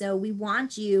female. And so we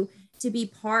want you to be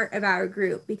part of our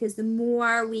group, because the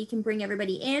more we can bring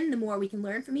everybody in, the more we can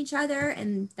learn from each other.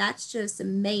 And that's just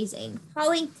amazing.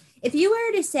 Holly, if you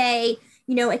were to say,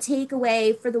 a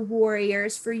takeaway for the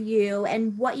Warriors for you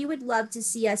and what you would love to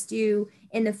see us do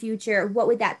in the future, what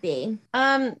would that be?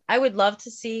 I would love to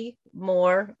see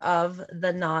more of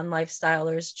the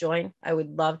non-lifestylers join. I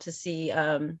would love to see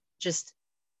just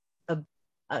a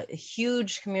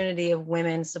huge community of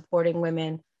women supporting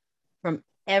women from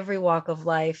every walk of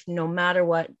life, no matter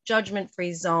what.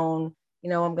 Judgment-free zone. I'm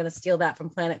going to steal that from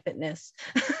Planet Fitness.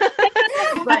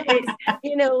 But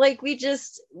we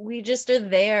just are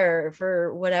there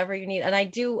for whatever you need. And I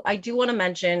do want to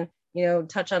mention,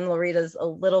 touch on Lorita's a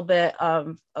little bit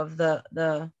of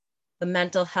the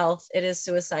mental health. It is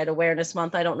Suicide Awareness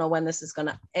Month. I don't know when this is going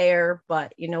to air,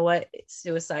 but you know what?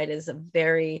 Suicide is a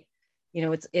very,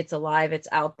 it's alive. It's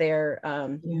out there.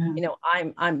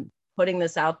 I'm putting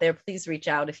this out there. Please reach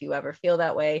out if you ever feel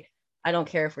that way. I don't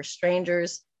care if we're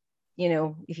strangers.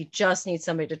 If you just need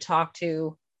somebody to talk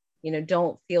to,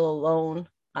 don't feel alone.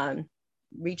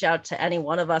 Reach out to any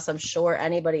one of us. I'm sure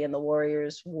anybody in the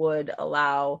Warriors would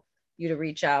allow you to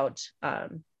reach out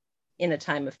in a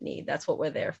time of need. That's what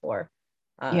we're there for.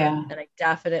 And I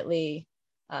definitely,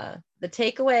 the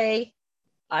takeaway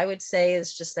I would say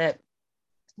is just that,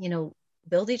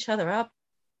 build each other up,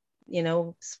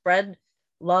 spread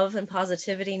love and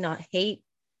positivity, not hate.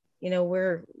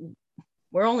 We're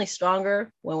only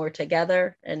stronger when we're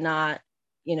together and not,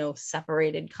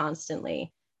 separated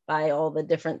constantly by all the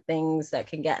different things that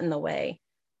can get in the way.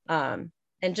 And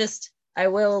just, I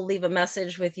will leave a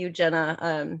message with you,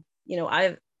 Jenna.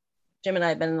 Jim and I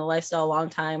have been in the lifestyle a long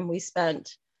time. We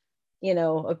spent,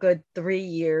 a good 3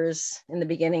 years in the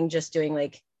beginning just doing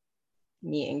like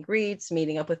meet and greets,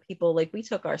 meeting up with people. Like we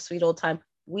took our sweet old time.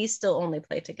 We still only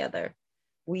play together.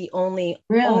 We only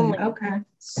okay.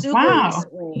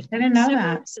 Recently, I didn't know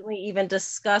that. Recently even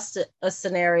discussed a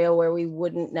scenario where we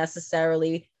wouldn't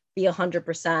necessarily be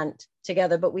 100%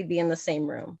 together, but we'd be in the same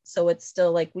room. So it's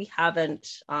still like we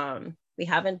haven't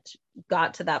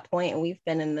got to that point, and we've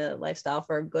been in the lifestyle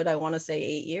for a good, I want to say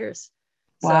 8 years.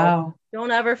 Wow. So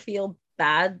don't ever feel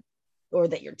bad or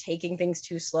that you're taking things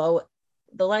too slow.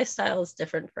 The lifestyle is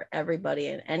different for everybody,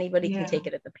 and anybody can take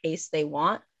it at the pace they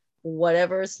want.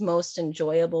 Whatever's most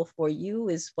enjoyable for you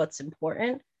is what's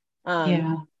important.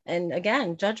 And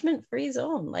again, judgment-free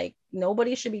zone. Like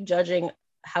nobody should be judging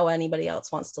how anybody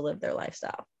else wants to live their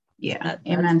lifestyle.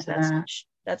 Amen to that.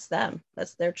 That's them.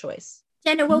 That's their choice.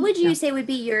 Jenna, what would you say would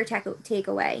be your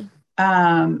takeaway?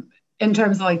 In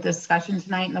terms of like the discussion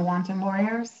tonight in the Wanton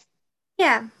Warriors?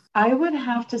 Yeah. I would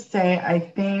have to say, I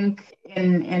think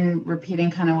in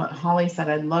repeating kind of what Holly said,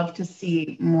 I'd love to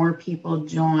see more people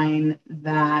join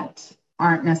that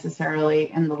aren't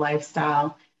necessarily in the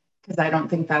lifestyle, because I don't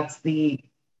think that's the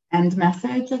end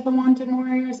message of the Wanton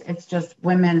Warriors. It's just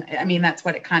women. I mean, that's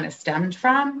what it kind of stemmed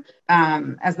from,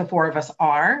 as the four of us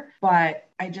are. But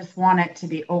I just want it to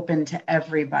be open to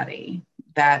everybody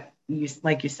that,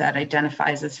 like you said,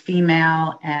 identifies as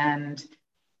female. And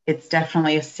it's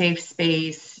definitely a safe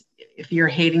space if you're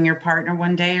hating your partner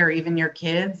one day or even your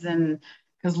kids. And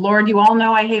because Lord, you all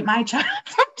know I hate my child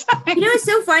sometimes. You know, it's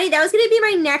so funny. That was going to be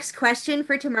my next question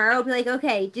for tomorrow. I'll be like,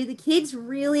 okay, do the kids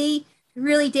really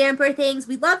damper things?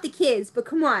 We love the kids, but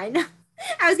come on.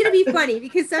 I was going to be funny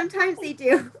because sometimes they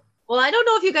do. Well, I don't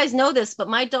know if you guys know this, but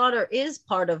my daughter is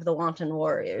part of the Wanton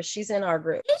Warriors. She's in our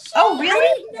group. Oh,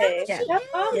 really? Yeah.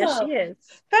 Yeah, she is.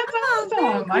 That's awesome.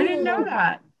 Cool. I didn't know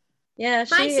that. Yeah,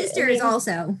 My sister is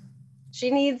also.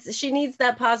 She needs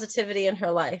that positivity in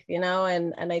her life, you know,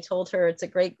 and I told her it's a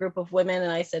great group of women,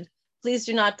 and I said, please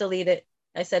do not delete it.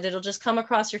 I said, it'll just come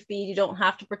across your feed. You don't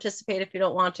have to participate if you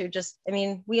don't want to. Just, I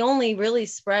mean, we only really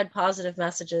spread positive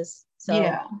messages. So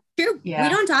Yeah. True. Yeah. We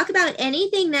don't talk about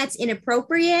anything that's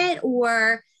inappropriate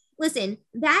or listen,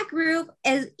 that group,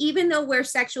 as even though we're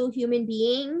sexual human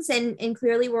beings and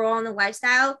clearly we're all in the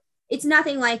lifestyle, it's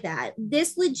nothing like that.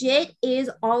 This legit is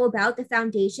all about the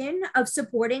foundation of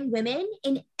supporting women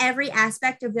in every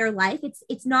aspect of their life.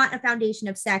 It's not a foundation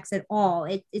of sex at all.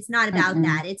 It's not about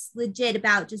that. It's legit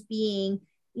about just being,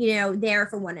 you know, there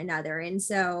for one another. And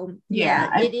so,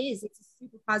 it is. It's a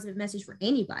super positive message for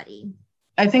anybody.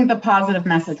 I think the positive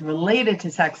message related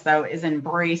to sex, though, is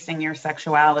embracing your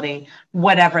sexuality,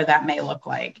 whatever that may look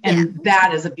like. And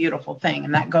that is a beautiful thing.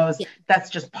 And that goes, that's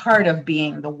just part of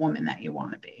being the woman that you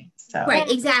want to be. So,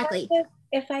 right, exactly.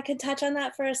 If I could touch on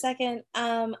that for a second,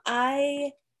 I'm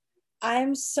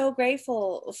so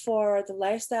grateful for the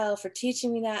lifestyle, for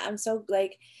teaching me that. I'm so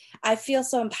I feel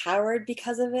so empowered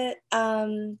because of it.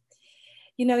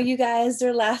 You know, you guys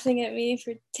are laughing at me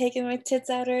for taking my tits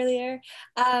out earlier.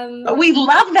 But we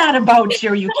love that about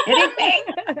you. Are you kidding me?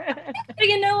 But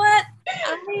you know what?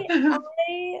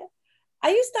 I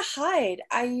used to hide.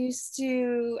 I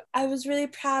was really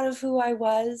proud of who I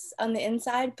was on the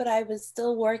inside, but I was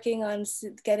still working on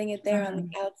getting it there on the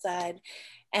outside.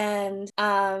 And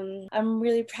I'm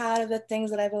really proud of the things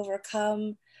that I've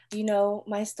overcome. You know,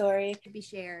 my story To be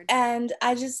shared. And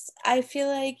I feel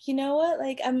like, you know what,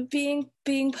 like I'm being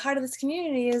part of this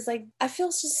community is like, I feel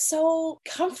just so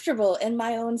comfortable in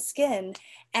my own skin.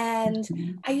 And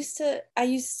I used to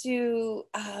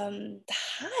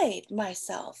hide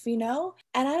myself, you know,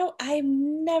 and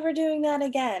I'm never doing that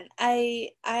again. I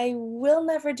will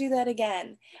never do that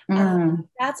again.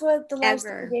 That's what the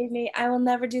lifestyle gave me. I will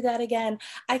never do that again.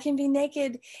 I can be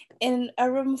naked in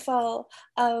a room full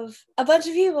of a bunch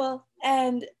of people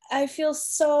and I feel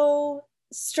so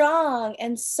strong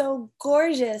and so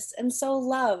gorgeous and so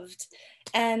loved.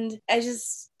 And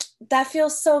that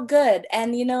feels so good.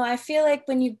 And, you know, I feel like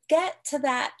when you get to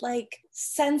that like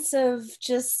sense of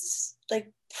just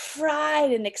like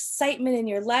pride and excitement in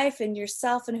your life and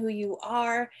yourself and who you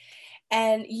are,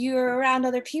 and you're around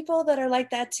other people that are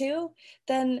like that too,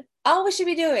 then all we should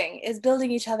be doing is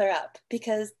building each other up,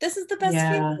 because this is the best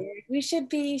feeling. We should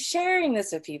be sharing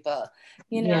this with people,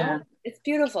 you know. It's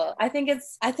beautiful. I think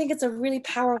it's a really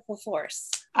powerful force.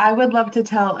 I would love to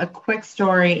tell a quick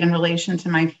story in relation to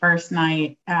my first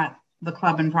night at the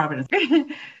club in Providence.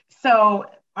 So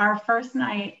our first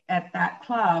night at that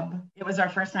club, it was our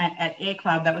first night at a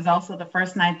club. That was also the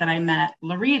first night that I met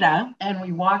Larita. And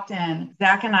we walked in.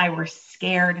 Zach and I were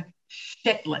scared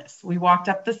shitless. We walked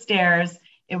up the stairs.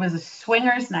 It was a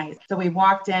swingers night. So we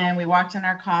walked in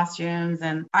our costumes,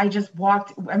 and I just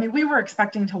walked. I mean, we were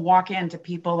expecting to walk into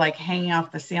people like hanging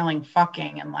off the ceiling,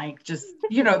 fucking, and like just,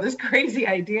 you know, this crazy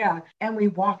idea. And we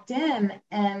walked in,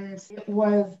 and it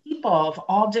was people of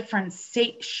all different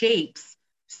shapes,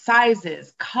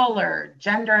 sizes, color,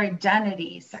 gender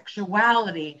identity,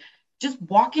 sexuality, just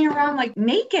walking around like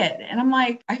naked. And I'm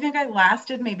like, I think I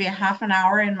lasted maybe a half an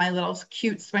hour in my little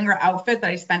cute swinger outfit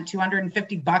that I spent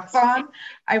 $250 on.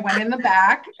 I went in the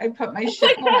back, I put my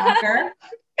shit in the locker,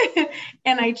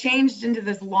 and I changed into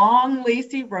this long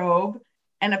lacy robe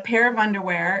and a pair of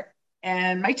underwear,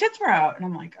 and my tits were out. And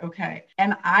I'm like, okay.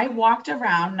 And I walked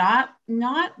around, not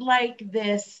like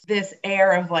this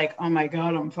air of like, oh my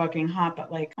God, I'm fucking hot,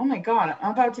 but like, oh my God,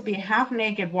 I'm about to be half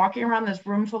naked walking around this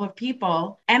room full of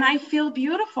people, and I feel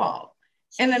beautiful.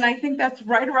 And then I think that's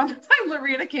right around the time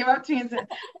Larita came up to me and said,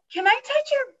 can I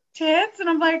touch your tits? And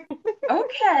I'm like,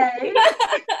 okay.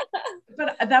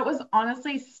 But that was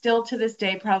honestly still to this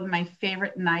day probably my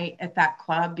favorite night at that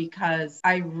club, because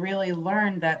I really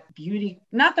learned that beauty,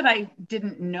 not that I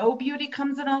didn't know beauty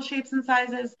comes in all shapes and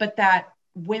sizes, but that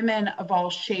women of all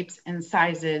shapes and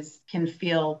sizes can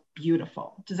feel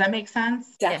beautiful. Does that make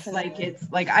sense? Definitely. Like,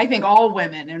 it's like, I think all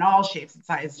women in all shapes and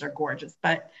sizes are gorgeous,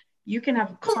 but you can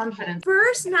have confidence.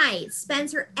 First night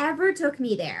Spencer ever took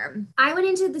me there, I went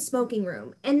into the smoking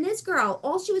room, and this girl,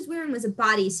 all she was wearing was a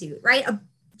bodysuit, right?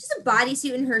 Just a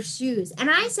bodysuit and her shoes. And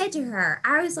I said to her,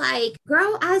 I was like,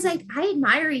 girl, I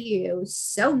admire you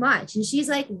so much. And she's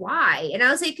like, why? And I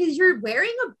was like, because you're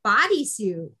wearing a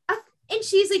bodysuit. And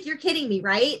she's like, you're kidding me,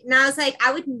 right? And I was like,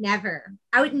 I would never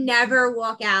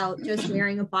walk out just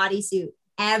wearing a bodysuit.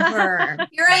 Ever.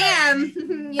 Here I am.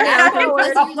 You know,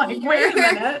 like, wait a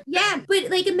minute. Yeah, but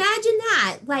like imagine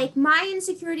that. Like my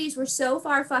insecurities were so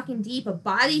far fucking deep. A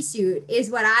bodysuit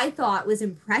is what I thought was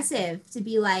impressive to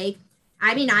be like.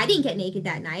 I mean, I didn't get naked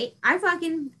that night. I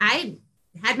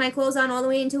had my clothes on all the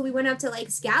way until we went up to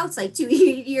like Scouts like 2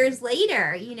 years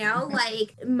later, you know,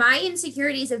 like my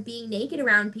insecurities of being naked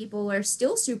around people are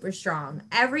still super strong.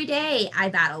 Every day I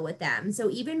battle with them. So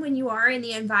even when you are in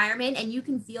the environment and you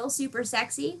can feel super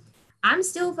sexy, I'm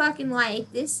still fucking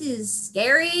like, this is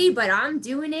scary, but I'm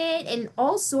doing it. And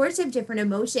all sorts of different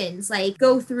emotions like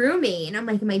go through me. And I'm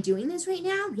like, am I doing this right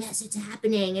now? Yes, it's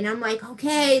happening. And I'm like,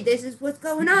 okay, this is what's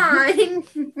going on.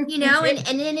 You know,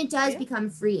 and then it does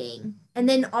become freeing. And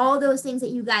then all those things that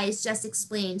you guys just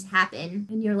explained happen.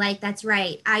 And you're like, that's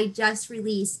right. I just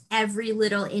released every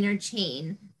little inner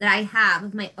chain that I have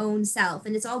of my own self,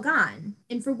 and it's all gone.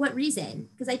 And for what reason?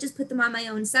 Because I just put them on my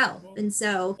own self. And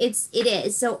so it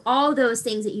is. So all those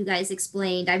things that you guys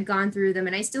explained, I've gone through them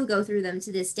and I still go through them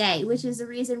to this day, which is the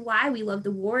reason why we love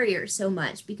the Warriors so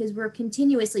much, because we're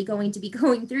continuously going to be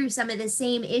going through some of the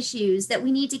same issues that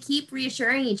we need to keep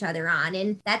reassuring each other on.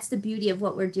 And that's the beauty of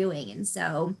what we're doing. And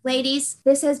so, ladies,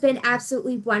 this has been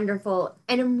absolutely wonderful.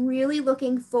 And I'm really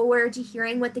looking forward to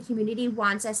hearing what the community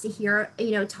wants us to hear,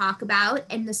 you know, talk about,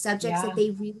 and the subjects that they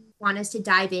really want us to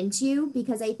dive into,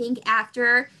 because I think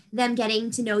after them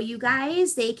getting to know you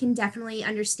guys, they can definitely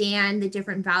understand the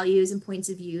different values and points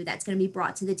of view that's going to be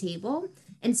brought to the table.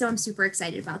 And so I'm super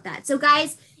excited about that. So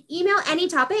guys, email any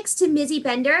topics to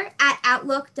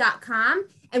mizzybender@outlook.com.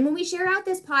 And when we share out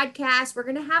this podcast, we're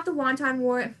going to have the Wonton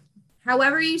War,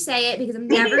 however you say it, because I'm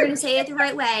never going to say it the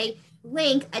right way,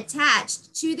 link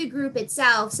attached to the group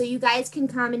itself, so you guys can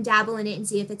come and dabble in it and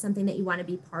see if it's something that you want to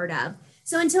be part of.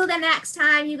 So until the next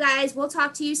time, you guys, we'll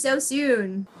talk to you so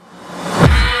soon.